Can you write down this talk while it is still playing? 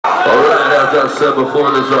as I said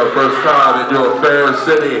before, this is our first time in your fair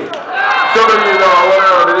city. Some of you know,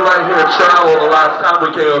 whatever, did anybody here travel the last time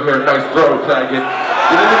we came over here? Nice throw, faggot.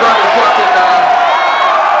 Did anybody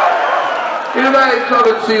anybody come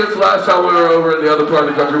and see us last time we were over in the other part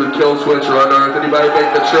of the country with Kill Switch or Unearth? Anybody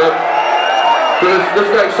make the trip? This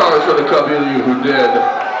next song is for the couple of you who did.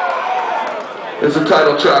 It's a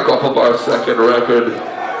title track off of our second record.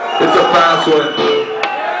 It's a fast one.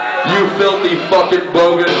 You filthy fucking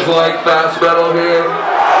bogans like fast metal here.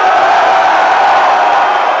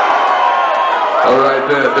 Alright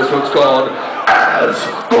then, this one's called As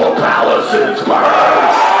the Palaces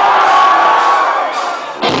Burst.